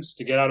 seconds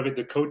to get out of it.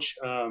 The coach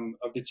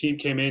of the team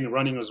came in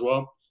running as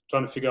well,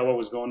 trying to figure out what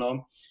was going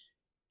on.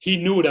 He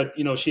knew that,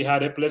 she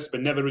had epilepsy,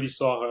 but never really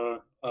saw her.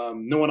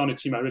 No one on the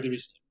team had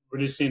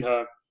really seen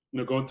her,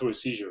 going through a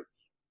seizure.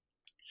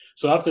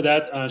 So after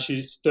that,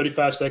 she's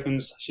 35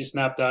 seconds. She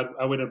snapped out.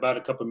 I waited about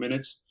a couple of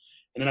minutes.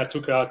 And then I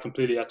took her out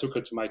completely. I took her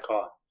to my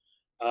car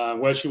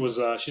where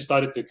she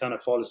started to kind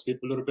of fall asleep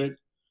a little bit.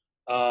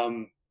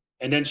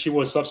 And then she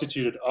was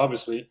substituted,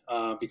 obviously,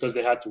 because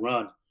they had to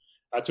run.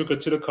 I took her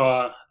to the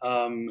car.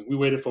 We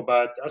waited for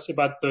about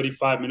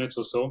 35 minutes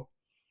or so.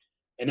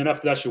 And then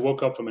after that, she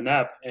woke up from a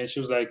nap and she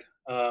was like,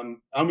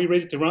 are we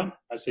ready to run?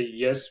 I said,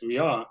 yes, we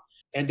are.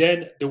 And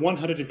then the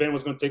 100 event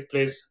was going to take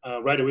place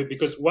right away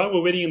because while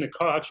we're waiting in the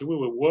car, actually, we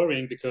were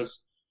worrying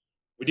because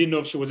we didn't know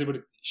if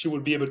she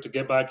would be able to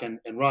get back and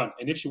run.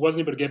 And if she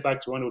wasn't able to get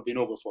back to run, it would be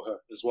over for her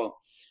as well.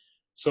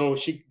 So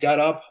she got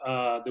up.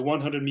 The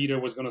 100 meter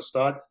was going to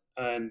start,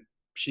 and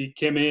she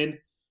came in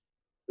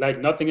like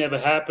nothing ever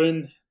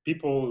happened.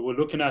 People were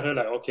looking at her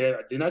like, okay,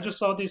 didn't I just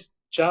saw this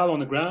child on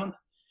the ground?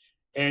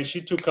 And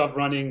she took off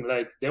running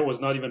like there was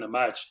not even a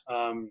match.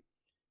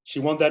 She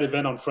won that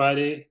event on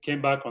Friday,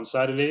 came back on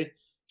Saturday.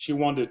 She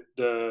won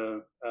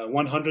the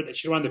 100.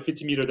 She ran the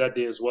 50-meter that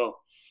day as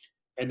well.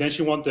 And then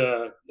she won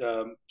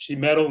she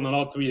medaled in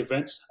all three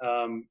events.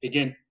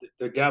 Again,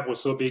 the gap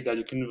was so big that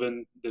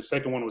the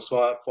second one was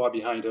far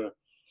behind her.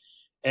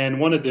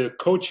 And one of the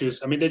coaches,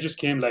 they just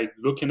came like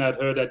looking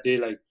at her that day,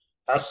 like,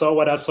 I saw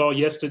what I saw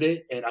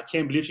yesterday, and I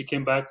can't believe she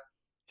came back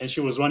and she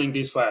was running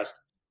this fast.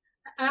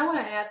 And I want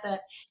to add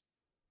that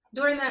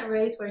during that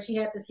race where she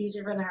had the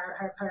seizure from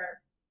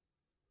her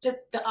just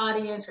the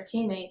audience, her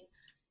teammates,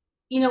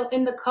 in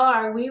the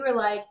car, we were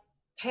like,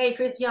 hey,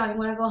 Christiane, you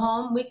want to go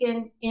home? We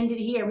can end it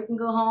here. We can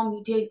go home.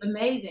 You did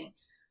amazing.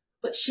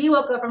 But she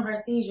woke up from her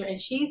seizure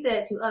and she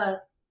said to us,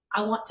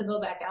 I want to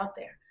go back out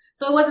there.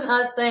 So it wasn't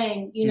us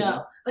saying,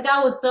 like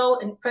I was so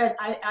impressed.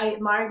 I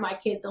admired my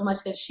kid so much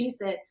because she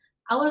said,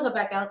 I want to go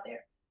back out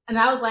there. And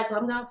I was like, well,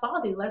 I'm going to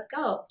follow you. Let's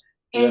go.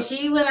 And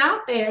she went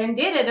out there and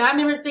did it. And I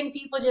remember seeing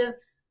people just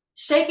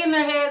shaking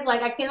their heads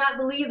like, I cannot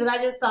believe that I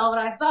just saw what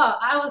I saw.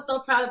 I was so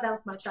proud that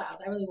was my child.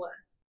 I really was.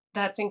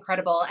 That's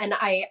incredible. And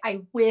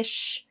I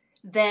wish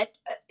that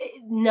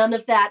none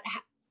of that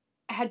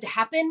had to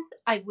happen.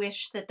 I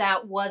wish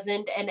that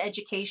wasn't an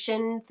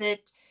education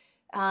that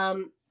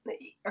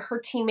her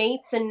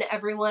teammates and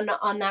everyone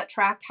on that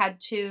track had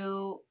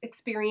to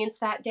experience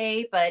that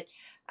day. But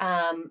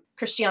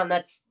Christian,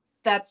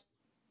 that's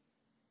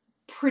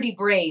pretty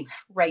brave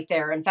right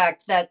there. In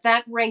fact,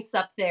 that ranks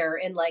up there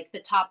in like the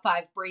top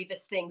 5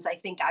 bravest things I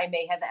think I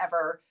may have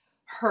ever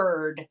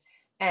heard.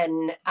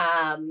 And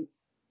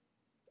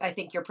I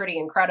think you're pretty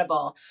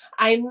incredible.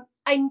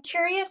 I'm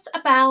curious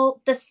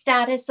about the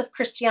status of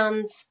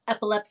Christian's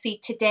epilepsy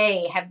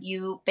today. Have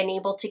you been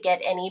able to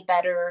get any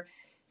better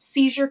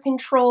seizure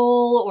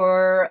control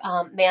or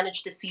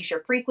manage the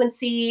seizure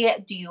frequency?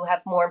 Do you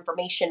have more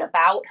information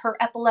about her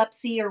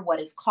epilepsy or what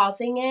is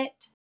causing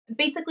it?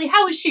 Basically,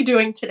 how is she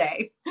doing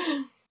today?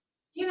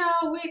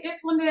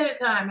 It's one day at a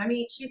time. I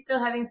mean, she's still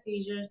having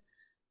seizures.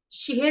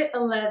 She hit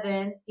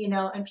 11,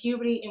 and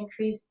puberty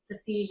increased the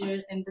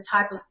seizures and the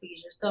type of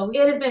seizures. So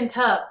it has been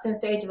tough since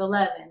the age of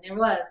 11. It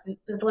was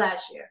since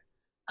last year.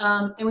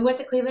 And we went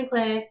to Cleveland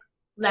Clinic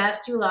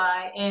last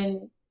July,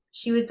 and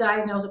she was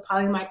diagnosed with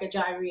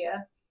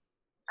polymicrogyria.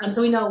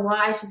 So we know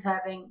why she's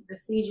having the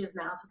seizures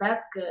now. So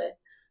that's good.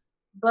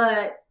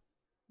 But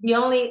the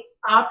only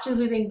options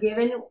we've been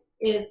given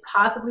is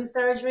possibly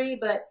surgery,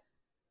 but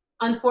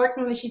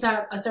unfortunately, she's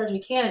not a surgery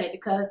candidate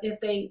because if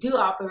they do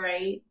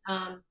operate,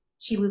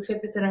 she lose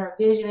 50% of her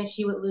vision and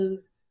she would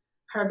lose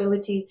her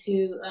ability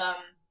to,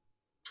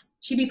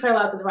 she'd be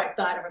paralyzed on the right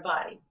side of her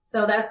body.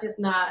 So that's just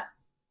not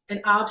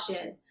an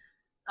option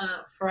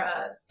for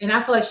us. And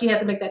I feel like she has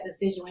to make that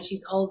decision when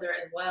she's older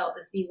as well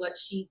to see what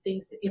she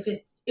thinks, if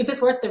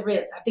it's worth the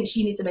risk. I think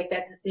she needs to make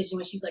that decision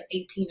when she's like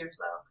 18 or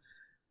so.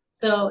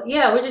 So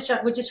yeah, we're just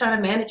trying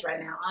to manage right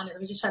now. Honestly,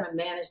 we're just trying to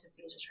manage the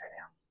seizures right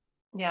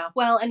now. Yeah,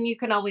 well, and you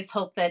can always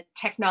hope that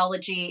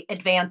technology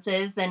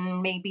advances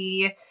and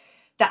maybe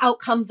the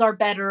outcomes are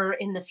better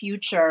in the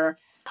future.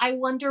 I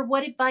wonder,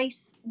 what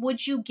advice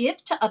would you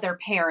give to other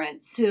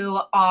parents who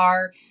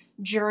are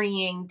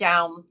journeying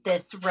down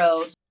this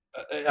road?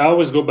 I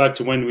always go back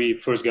to when we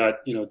first got,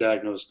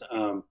 diagnosed.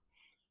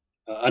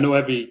 I know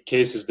every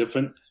case is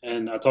different,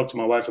 and I talk to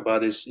my wife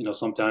about this.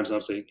 Sometimes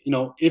I'll say,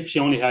 if she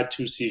only had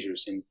 2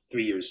 seizures in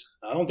 3 years,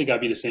 I don't think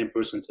I'd be the same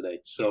person today.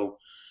 So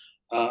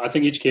I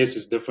think each case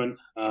is different.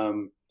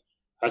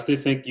 I still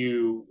think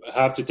you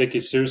have to take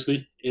it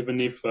seriously,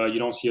 even if you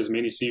don't see as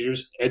many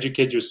seizures.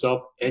 Educate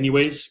yourself,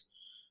 anyways.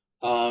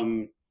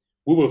 We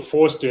were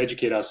forced to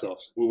educate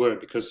ourselves. We were,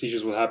 because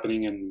seizures were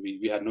happening, and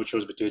we had no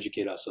choice but to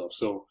educate ourselves.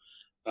 So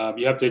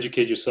you have to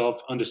educate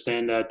yourself.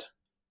 Understand that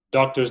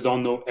doctors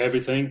don't know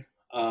everything.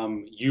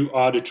 You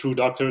are the true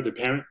doctor, the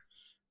parent,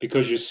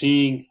 because you're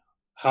seeing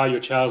how your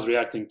child's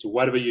reacting to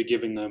whatever you're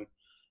giving them.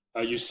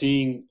 You're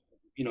seeing,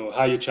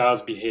 how your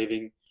child's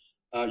behaving.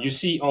 You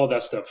see all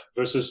that stuff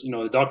versus,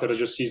 the doctor that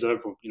just sees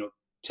that for,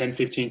 10,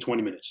 15,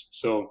 20 minutes.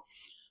 So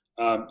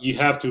you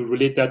have to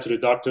relate that to the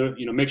doctor.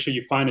 Make sure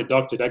you find a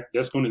doctor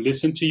that's going to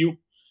listen to you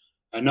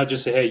and not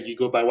just say, hey, you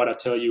go by what I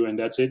tell you and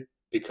that's it.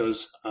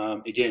 Because,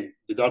 again,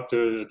 the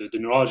doctor, the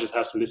neurologist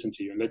has to listen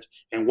to you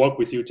and work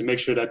with you to make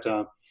sure that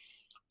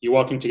you're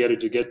working together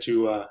to get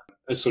to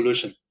a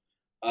solution.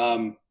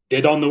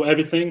 They don't know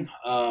everything,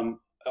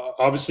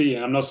 obviously,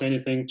 and I'm not saying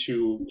anything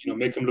to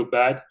make them look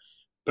bad,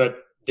 but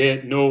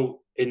they know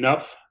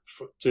enough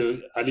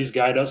to at least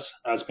guide us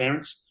as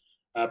parents.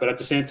 But at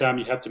the same time,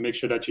 you have to make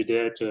sure that you're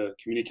there to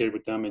communicate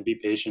with them and be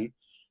patient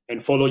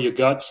and follow your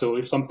gut. So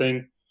if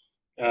something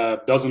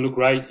doesn't look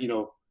right,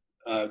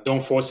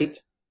 don't force it.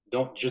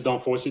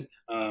 Don't force it.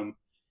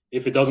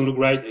 If it doesn't look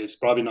right, it's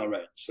probably not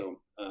right. So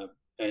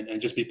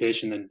and just be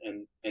patient,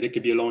 and it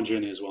could be a long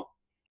journey as well.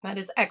 That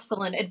is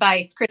excellent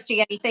advice.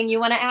 Christy, anything you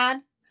want to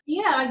add?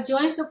 Yeah, like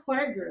join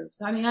support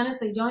groups. I mean,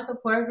 honestly, join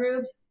support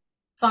groups.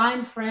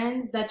 Find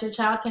friends that your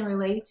child can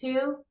relate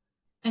to,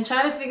 and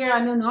try to figure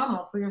out a new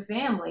normal for your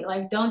family.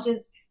 Like, don't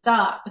just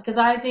stop, because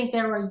I think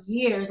there were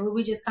years where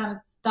we just kind of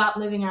stopped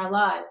living our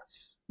lives.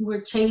 We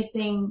were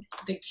chasing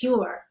the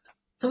cure.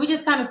 So we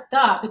just kind of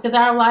stopped because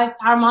our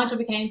mantra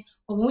became,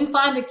 well, when we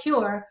find the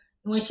cure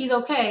and when she's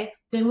okay,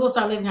 then we'll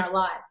start living our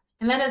lives.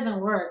 And that doesn't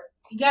work.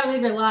 You got to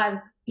live your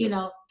lives,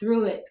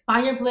 through it.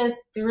 Find your bliss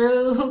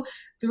through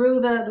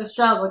the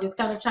struggle. Just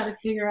kind of try to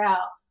figure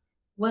out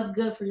what's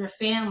good for your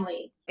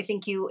family. I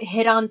think you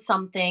hit on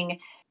something.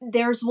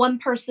 There's one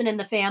person in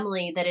the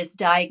family that is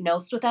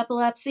diagnosed with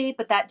epilepsy,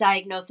 but that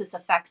diagnosis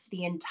affects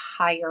the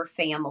entire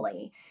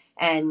family.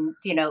 And,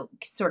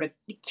 sort of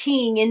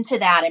keying into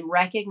that and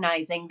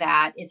recognizing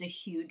that is a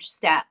huge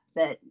step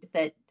that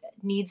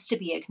needs to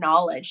be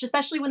acknowledged,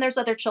 especially when there's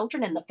other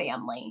children in the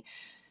family.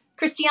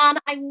 Christian,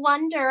 I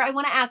want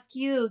to ask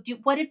you,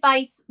 what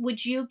advice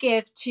would you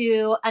give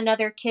to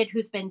another kid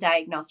who's been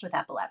diagnosed with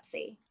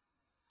epilepsy?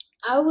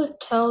 I would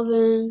tell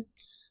them,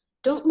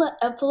 don't let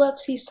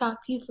epilepsy stop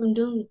you from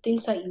doing the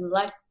things that you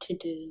like to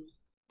do.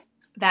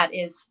 That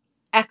is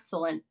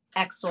excellent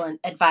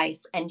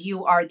advice. And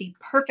you are the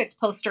perfect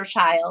poster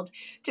child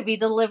to be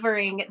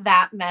delivering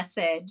that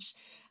message.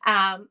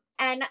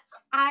 And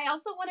I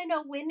also want to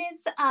know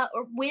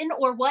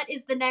what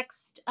is the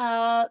next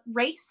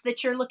race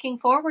that you're looking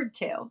forward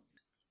to?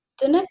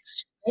 The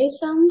next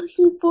race I'm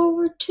looking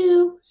forward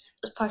to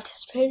is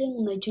participating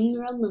in the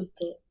Junior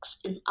Olympics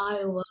in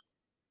Iowa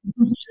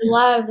in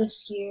July of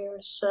this year,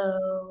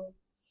 so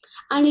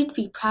I need to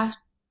be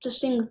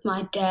practicing with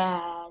my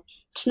dad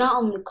to not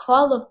only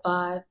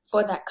qualify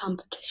for that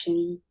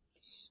competition,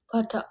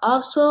 but to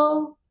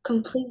also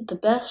complete the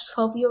best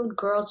 12-year-old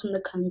girls in the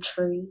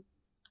country.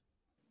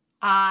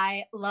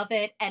 I love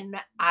it, and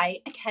I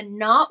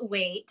cannot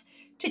wait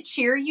to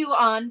cheer you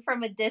on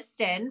from a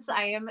distance.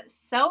 I am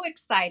so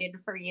excited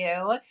for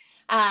you,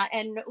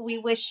 and we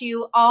wish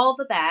you all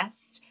the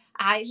best.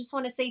 I just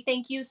want to say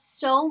thank you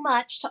so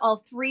much to all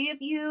three of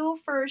you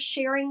for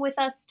sharing with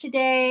us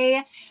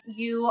today.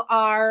 You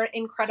are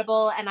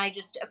incredible, and I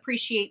just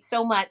appreciate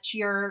so much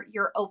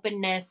your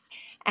openness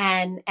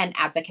and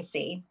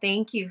advocacy.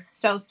 Thank you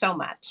so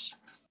much.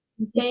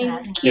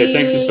 Thank Yeah, you.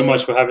 thank you so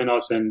much for having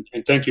us, and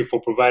thank you for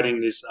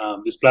providing this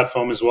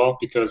platform as well.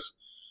 Because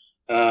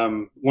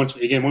once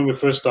again, when we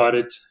first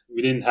started,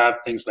 we didn't have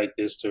things like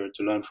this to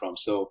learn from.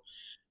 So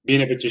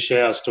being able to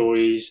share our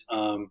stories,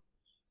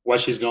 what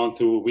she's gone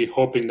through, we're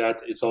hoping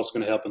that it's also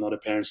going to help another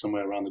parent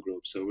somewhere around the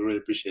group. So we really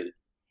appreciate it.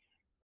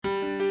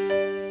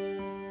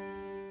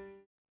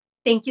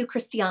 Thank you,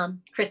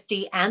 Christian,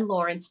 Christy, and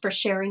Lawrence for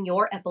sharing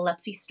your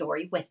epilepsy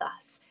story with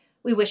us.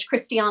 We wish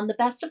Christian the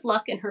best of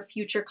luck in her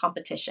future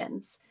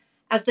competitions.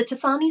 As the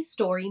Tasani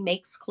story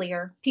makes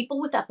clear,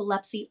 people with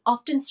epilepsy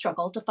often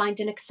struggle to find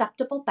an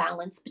acceptable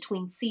balance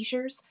between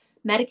seizures,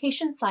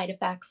 medication side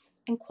effects,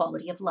 and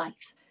quality of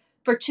life.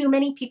 For too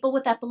many people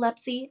with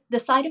epilepsy, the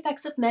side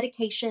effects of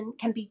medication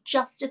can be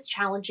just as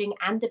challenging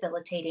and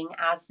debilitating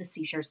as the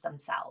seizures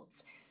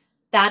themselves.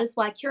 That is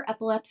why Cure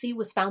Epilepsy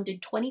was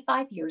founded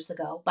 25 years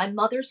ago by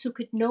mothers who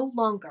could no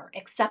longer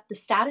accept the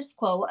status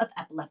quo of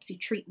epilepsy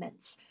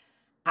treatments.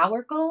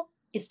 Our goal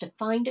is to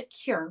find a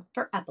cure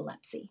for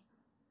epilepsy.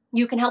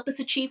 You can help us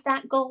achieve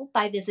that goal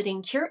by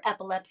visiting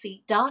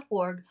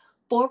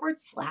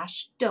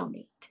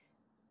cureepilepsy.org/donate.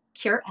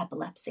 Cure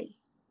Epilepsy,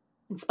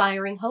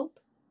 inspiring hope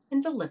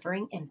and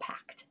delivering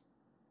impact.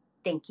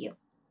 Thank you.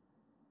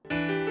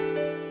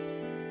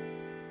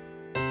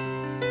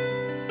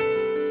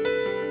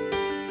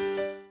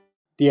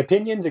 The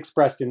opinions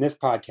expressed in this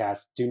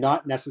podcast do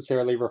not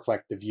necessarily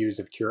reflect the views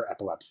of Cure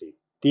Epilepsy.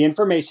 The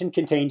information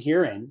contained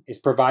herein is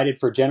provided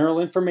for general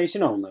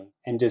information only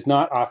and does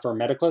not offer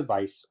medical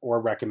advice or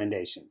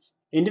recommendations.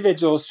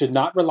 Individuals should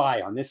not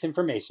rely on this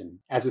information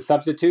as a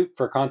substitute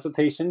for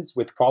consultations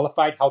with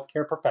qualified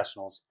healthcare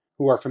professionals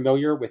who are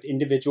familiar with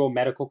individual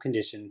medical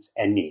conditions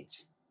and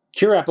needs.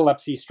 Cure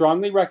Epilepsy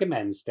strongly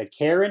recommends that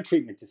care and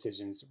treatment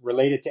decisions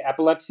related to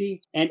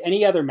epilepsy and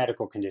any other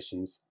medical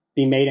conditions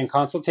be made in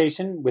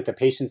consultation with the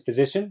patient's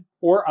physician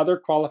or other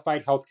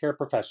qualified healthcare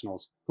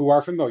professionals who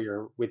are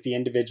familiar with the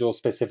individual's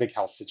specific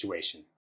health situation.